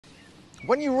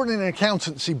When you're running an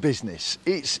accountancy business,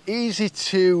 it's easy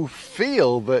to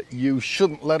feel that you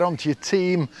shouldn't let on to your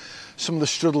team some of the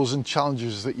struggles and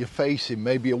challenges that you're facing.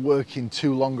 Maybe you're working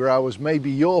too longer hours,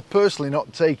 maybe you're personally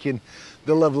not taking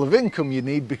the level of income you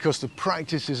need because the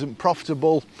practice isn't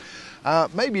profitable.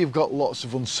 Maybe you've got lots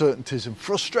of uncertainties and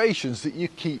frustrations that you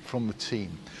keep from the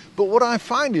team. But what I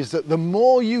find is that the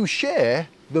more you share,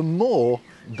 the more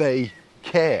they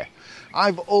care.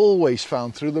 I've always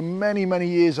found through the many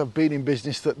years I've been in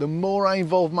business that the more I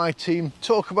involve my team,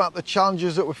 talk about the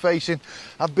challenges that we're facing.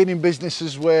 I've been in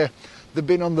businesses where they've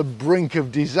been on the brink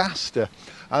of disaster,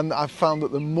 and I've found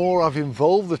that the more I've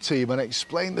involved the team and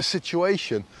explained the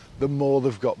situation, the more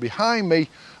they've got behind me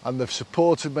and they've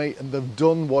supported me and they've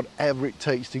done whatever it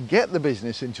takes to get the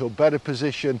business into a better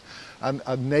position and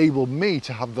enable me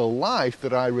to have the life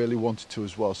that I really wanted to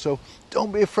as well. So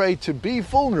don't be afraid to be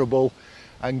vulnerable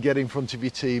and get in front of your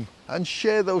team and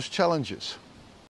share those challenges.